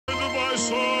by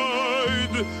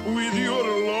side with your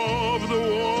loved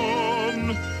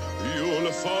one,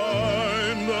 you'll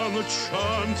find an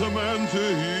enchantment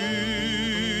here.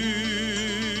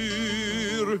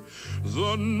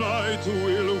 The night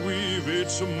will weave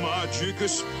its magic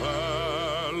spell.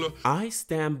 I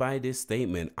stand by this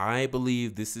statement. I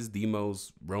believe this is the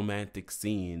most romantic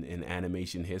scene in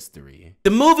animation history.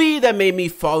 The movie that made me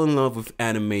fall in love with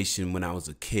animation when I was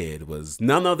a kid was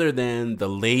none other than The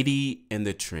Lady and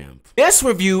the Tramp. This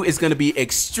review is going to be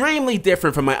extremely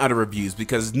different from my other reviews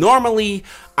because normally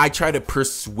I try to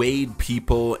persuade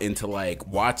people into like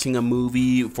watching a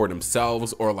movie for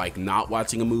themselves or like not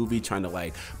watching a movie, trying to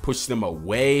like push them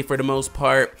away for the most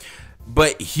part.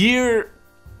 But here,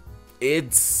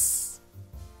 it's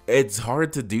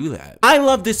hard to do that. I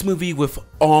love this movie with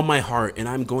all my heart and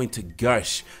I'm going to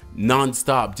gush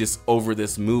nonstop just over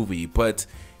this movie, but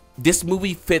this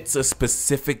movie fits a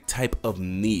specific type of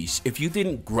niche. If you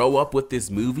didn't grow up with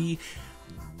this movie,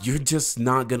 you're just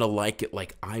not gonna like it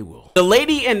like I will. The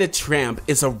Lady and the Tramp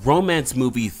is a romance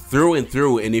movie through and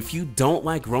through, and if you don't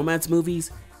like romance movies,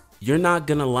 you're not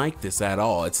gonna like this at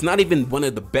all. It's not even one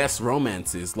of the best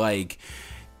romances. Like,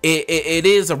 it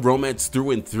is a romance through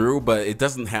and through, but it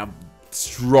doesn't have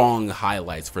strong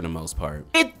highlights for the most part.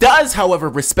 It does, however,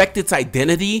 respect its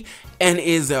identity and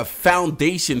is a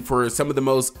foundation for some of the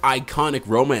most iconic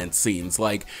romance scenes.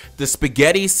 Like the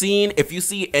spaghetti scene, if you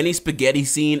see any spaghetti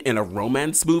scene in a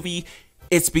romance movie,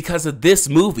 it's because of this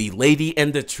movie, Lady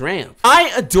and the Tramp.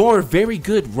 I adore very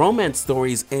good romance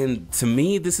stories, and to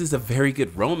me, this is a very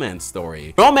good romance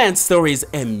story. Romance stories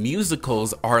and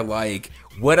musicals are like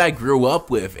what I grew up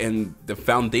with and the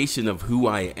foundation of who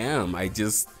I am.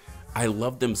 I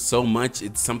love them so much.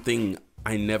 It's something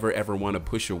I never ever want to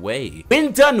push away.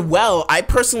 When done well, I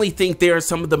personally think they are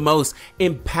some of the most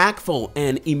impactful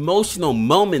and emotional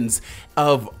moments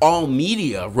of all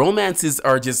media. Romances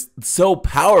are just so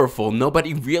powerful,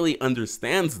 nobody really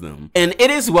understands them. And it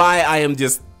is why I am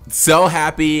just so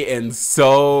happy and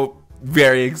so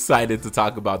very excited to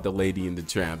talk about The Lady and the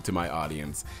Tramp to my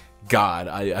audience. God,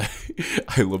 I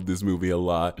love this movie a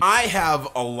lot. I have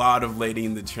a lot of Lady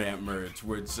and the Tramp merch,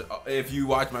 which if you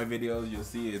watch my videos, you'll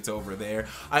see it's over there.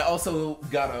 I also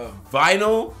got a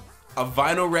vinyl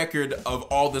record of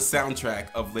all the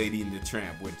soundtrack of Lady and the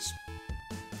Tramp, which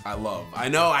I love. I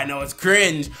know it's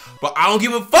cringe, but I don't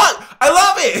give a fuck. I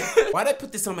love it. Why'd I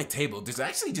put this on my table? There's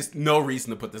actually just no reason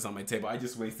to put this on my table. I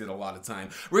just wasted a lot of time.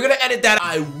 We're gonna edit that.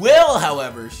 I will,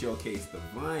 however, showcase the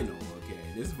vinyl. Okay,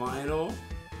 this vinyl,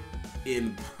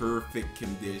 in perfect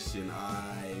condition.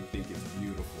 I think it's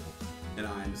beautiful and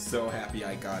I'm so happy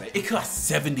I got it. It cost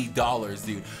 $70,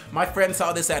 dude. My friend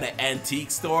saw this at an antique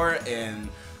store and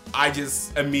I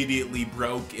just immediately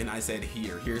broke and I said,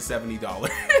 here's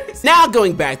 $70. Now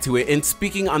going back to it and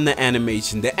speaking on the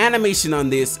animation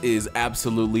on this is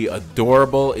absolutely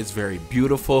adorable. It's very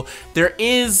beautiful. There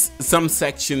is some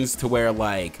sections to where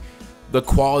like the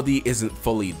quality isn't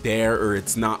fully there or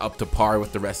it's not up to par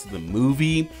with the rest of the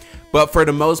movie. But for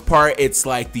the most part, it's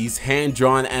like these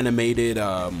hand-drawn animated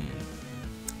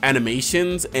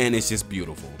animations, and it's just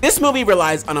beautiful. This movie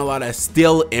relies on a lot of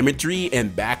still imagery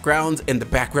and backgrounds, and the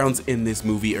backgrounds in this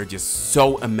movie are just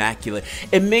so immaculate.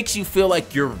 It makes you feel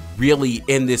like you're really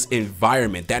in this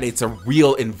environment, that it's a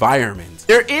real environment.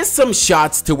 There is some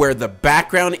shots to where the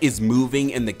background is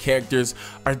moving and the characters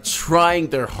are trying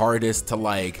their hardest to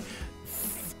like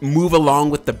move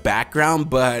along with the background,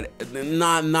 but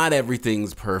not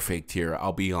everything's perfect here,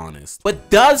 I'll be honest. What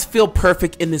does feel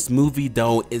perfect in this movie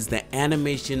though is the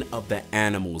animation of the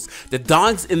animals. The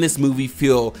dogs in this movie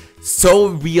feel so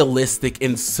realistic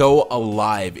and so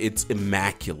alive. It's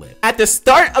immaculate. At the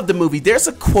start of the movie, there's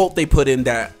a quote they put in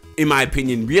that, in my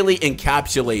opinion, really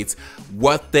encapsulates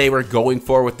what they were going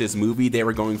for with this movie. They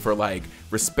were going for like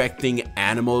respecting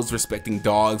animals, respecting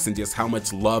dogs, and just how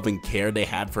much love and care they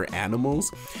had for animals.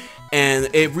 And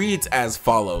it reads as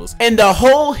follows: "In the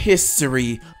whole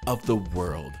history of the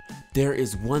world, there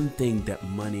is one thing that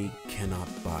money cannot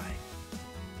buy: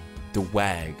 the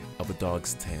wag of a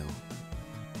dog's tail."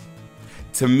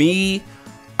 To me,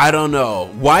 I don't know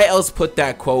why else put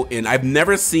that quote in. I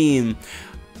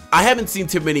haven't seen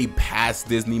too many past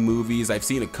Disney movies. I've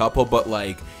seen a couple, but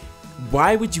like,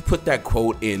 why would you put that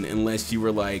quote in unless you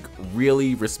were like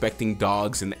really respecting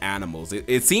dogs and animals?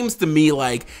 It seems to me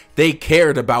like they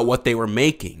cared about what they were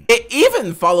making. It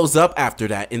even follows up after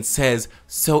that and says,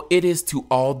 "So it is to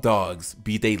all dogs,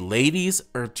 be they ladies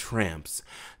or tramps,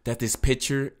 that this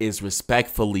picture is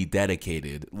respectfully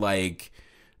dedicated." Like,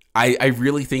 I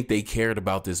really think they cared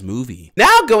about this movie.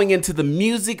 Now going into the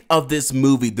music of this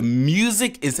movie. The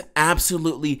music is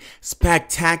absolutely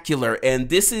spectacular, and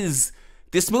this is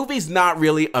This movie's not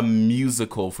really a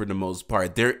musical for the most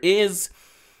part. There is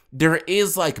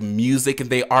like music and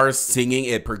they are singing,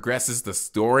 it progresses the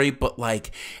story, but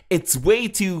like it's way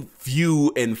too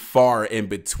few and far in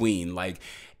between. Like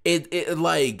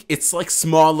it's like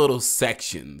small little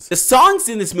sections. The songs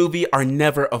in this movie are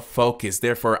never a focus,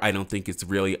 therefore I don't think it's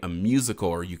really a musical,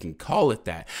 or you can call it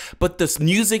that. But the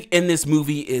music in this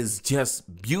movie is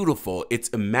just beautiful. It's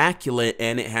immaculate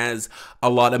and it has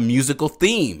a lot of musical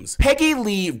themes. Peggy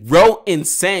Lee wrote and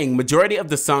sang majority of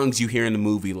the songs you hear in the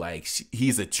movie, like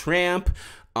He's a Tramp,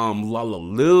 La La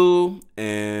Lou,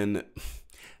 and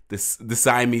the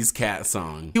Siamese Cat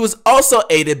song. He was also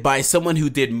aided by someone who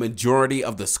did majority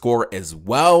of the score as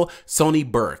well, Sonny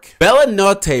Burke. Bella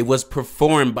Notte was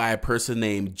performed by a person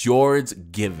named George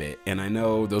Givet, and I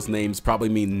know those names probably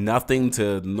mean nothing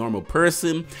to the normal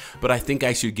person, but I think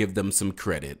I should give them some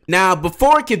credit. Now,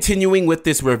 before continuing with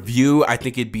this review, I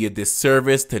think it'd be a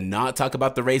disservice to not talk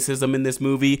about the racism in this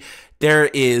movie. There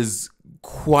is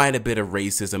quite a bit of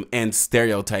racism and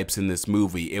stereotypes in this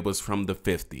movie. It was from the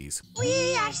 50s.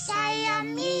 We are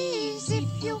Siamese,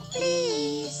 if you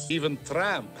please. Even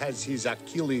Tramp has his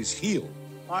Achilles heel.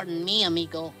 Pardon me,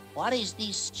 amigo. What is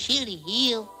this chilly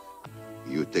heel?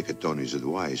 You take Tony's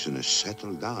advice and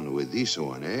settle down with this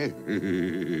one, eh?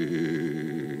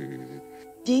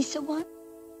 This one?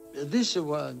 This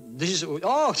one.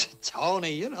 Oh,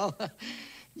 Tony, you know.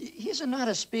 He's not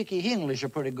a speaking English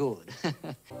pretty good.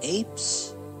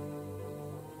 Apes?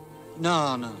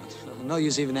 No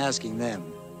use even asking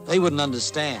them. They wouldn't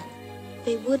understand.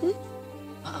 They wouldn't?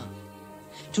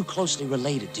 Too closely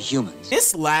related to humans.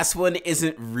 This last one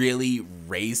isn't really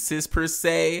racist per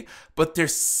se, but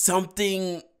there's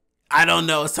something, I don't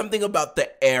know, something about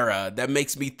the era that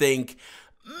makes me think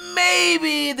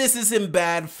maybe this is in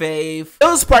bad faith.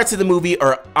 Those parts of the movie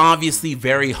are obviously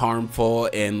very harmful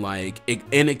and like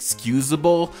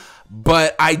inexcusable,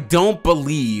 but I don't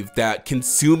believe that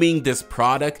consuming this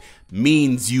product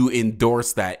means you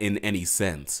endorse that in any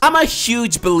sense. I'm a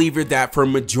huge believer that for a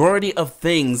majority of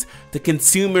things, the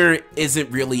consumer isn't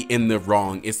really in the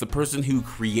wrong. It's the person who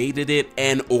created it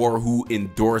and or who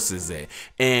endorses it.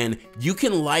 And you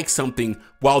can like something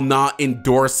while not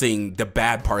endorsing the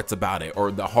bad parts about it or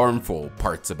the harmful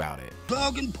parts about it.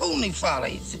 Dog and pony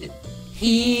follies.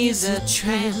 He's a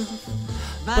tramp,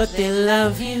 but they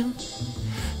love you.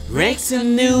 Breaks a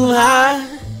new heart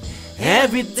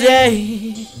every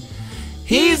day.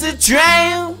 He's a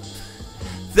tramp,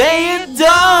 they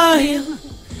adore him,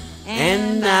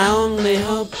 and I only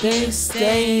hope they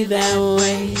stay that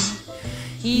way.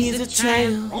 He's a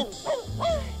tramp,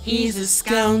 he's a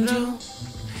scoundrel,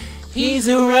 he's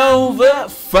a rover.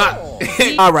 Fuck.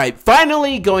 Alright,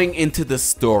 finally going into the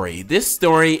story. This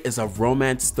story is a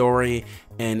romance story,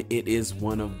 and it is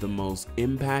one of the most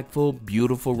impactful,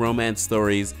 beautiful romance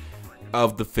stories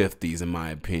of the 50s in my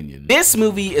opinion. This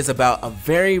movie is about a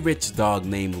very rich dog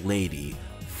named Lady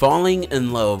falling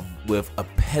in love with a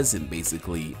peasant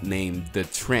basically named the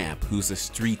Tramp, who's a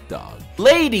street dog.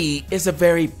 Lady is a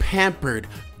very pampered,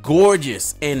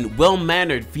 gorgeous, and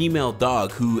well-mannered female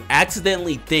dog who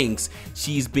accidentally thinks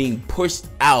she's being pushed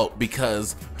out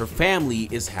because her family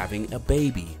is having a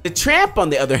baby. The Tramp, on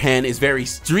the other hand, is very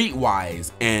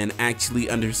streetwise and actually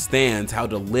understands how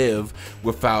to live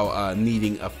without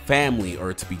needing a family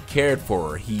or to be cared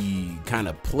for. He kind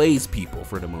of plays people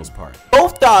for the most part.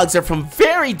 Both dogs are from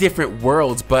very different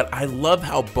worlds, but I love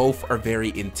how both are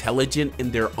very intelligent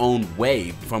in their own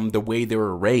way from the way they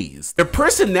were raised. Their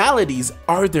personalities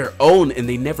are their own and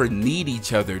they never need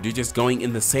each other. They're just going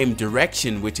in the same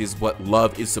direction, which is what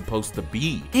love is supposed to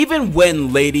be. Even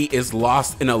when Lady is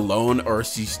lost and alone or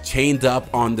she's chained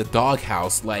up on the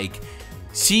doghouse, like,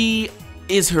 she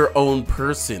is her own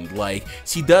person. Like,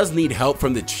 she does need help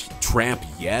from the Tramp,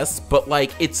 yes, but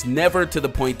like it's never to the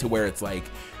point to where it's like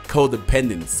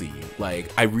codependency.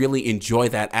 Like, I really enjoy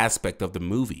that aspect of the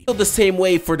movie. So the same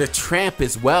way for the Tramp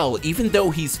as well. Even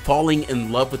though he's falling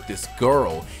in love with this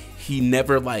girl, he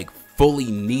never like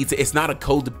fully needs it. It's not a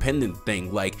codependent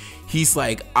thing. Like, he's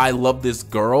like, I love this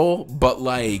girl, but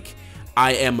like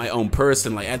I am my own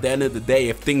person. Like, at the end of the day,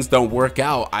 if things don't work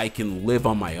out, I can live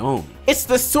on my own. It's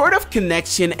the sort of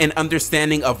connection and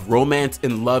understanding of romance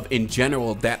and love in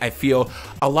general that I feel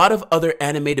a lot of other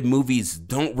animated movies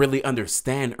don't really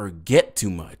understand or get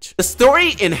too much. The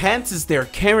story enhances their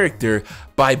character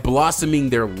by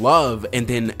blossoming their love and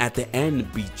then at the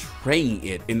end betraying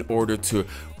it in order to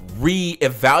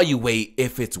re-evaluate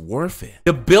if it's worth it.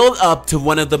 The build up to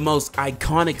one of the most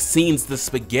iconic scenes, the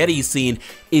spaghetti scene,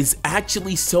 is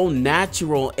actually so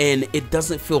natural and it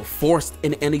doesn't feel forced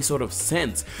in any sort of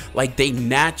sense. Like, they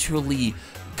naturally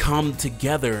come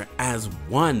together as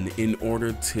one in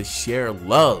order to share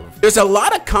love. There's a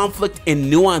lot of conflict and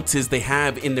nuances they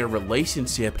have in their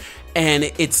relationship, and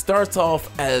it starts off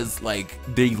as like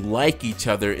they like each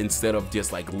other instead of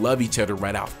just like love each other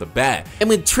right off the bat. And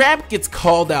when Tramp gets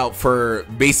called out for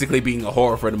basically being a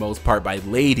whore for the most part by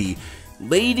Lady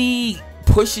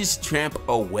pushes Tramp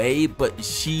away, but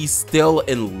she's still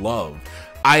in love.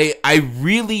 I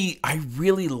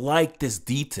really like this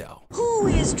detail. Who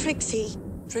is Trixie?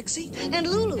 Trixie? And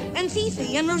Lulu, and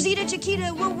Fifi, and Rosita Chiquita,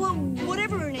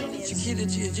 whatever her name is.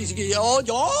 Chiquita,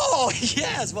 oh,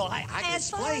 yes, well, I can As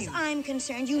far explain. as I'm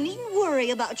concerned, you needn't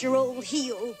worry about your old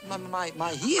heel.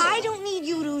 My heel? I don't need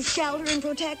you to shelter and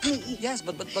protect me. Yes,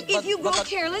 but... If you grow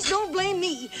careless, don't blame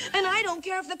me. And I don't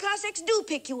care if the Cossacks do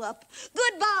pick you up.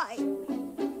 Goodbye.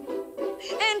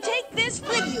 And take this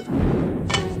with you.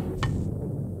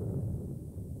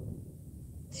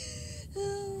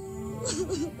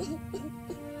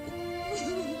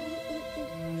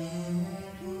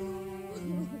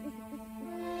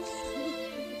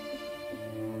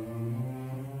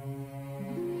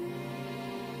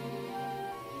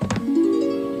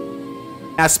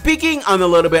 Now, speaking on a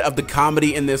little bit of the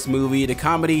comedy in this movie, the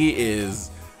comedy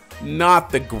is not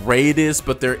the greatest,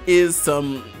 but there's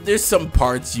some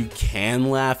parts you can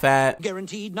laugh at.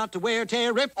 Guaranteed not to wear,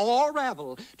 tear, rip, or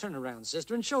ravel. Turn around,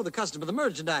 sister, and show the customer the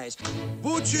merchandise.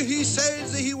 Butcher, he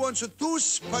says that he wants two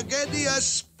spaghetti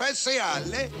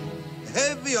speciale,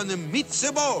 heavy on the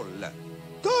meatball.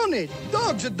 Tony,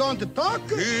 dogs don't talk.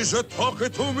 He's a talking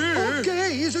to me.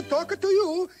 Okay, he's a talking to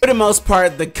you. For the most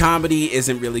part, the comedy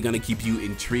isn't really going to keep you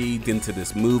intrigued into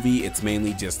this movie. It's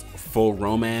mainly just full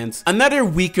romance. Another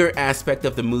weaker aspect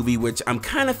of the movie, which I'm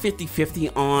kind of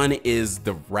 50-50 on, is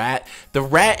the rat. The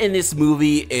rat in this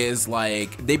movie is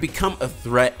like, they become a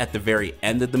threat at the very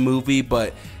end of the movie,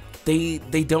 but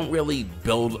they don't really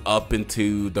build up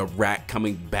into the rat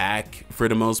coming back for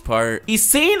the most part. He's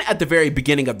seen at the very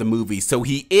beginning of the movie, so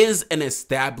he is an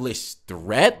established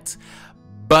threat,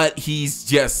 but he's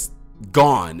just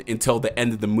gone until the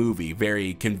end of the movie,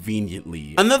 very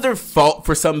conveniently. Another fault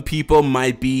for some people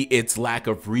might be its lack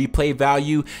of replay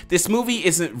value. This movie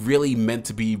isn't really meant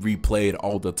to be replayed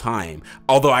all the time.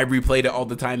 Although I replayed it all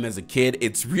the time as a kid,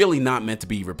 it's really not meant to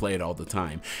be replayed all the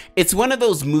time. It's one of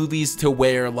those movies to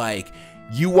where like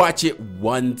you watch it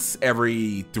once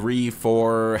every 3,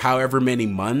 4, however many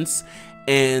months,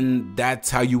 and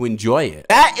that's how you enjoy it.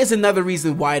 That is another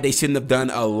reason why they shouldn't have done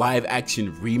a live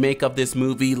action remake of this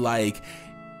movie. Like,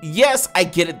 yes, I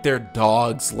get it, they're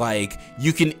dogs, like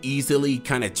you can easily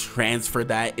kind of transfer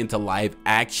that into live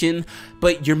action,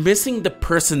 but you're missing the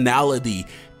personality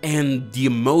and the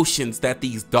emotions that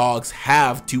these dogs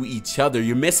have to each other.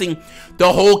 You're missing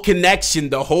the whole connection,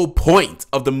 the whole point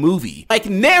of the movie. Like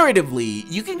narratively,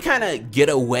 you can kind of get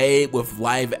away with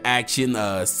live action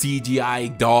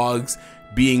CGI dogs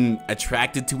being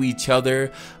attracted to each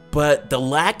other, but the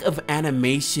lack of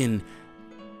animation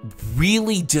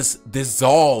really just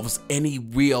dissolves any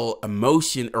real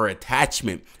emotion or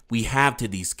attachment we have to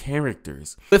these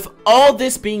characters. With all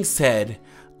this being said,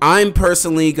 I'm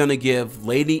personally gonna give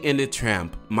Lady and the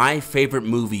Tramp, my favorite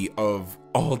movie of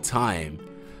all time,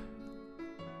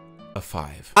 a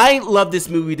 5. I love this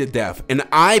movie to death, and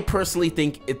I personally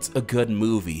think it's a good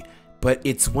movie, but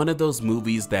it's one of those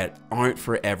movies that aren't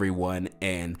for everyone,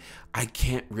 and I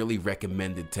can't really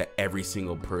recommend it to every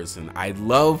single person. I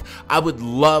would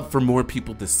love for more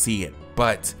people to see it,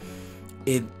 but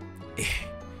it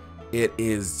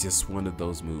is just one of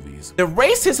those movies. The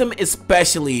racism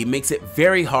especially makes it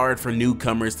very hard for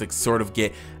newcomers to sort of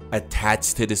get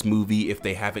attached to this movie if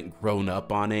they haven't grown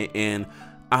up on it, and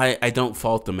I don't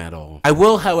fault them at all. I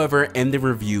will, however, end the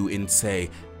review and say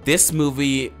this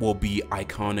movie will be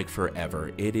iconic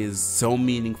forever. It is so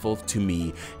meaningful to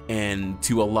me and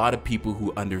to a lot of people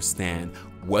who understand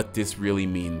what this really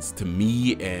means to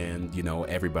me and, you know,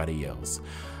 everybody else.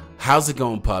 How's it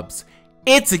going, pups?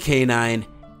 It's a K9,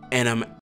 and I'm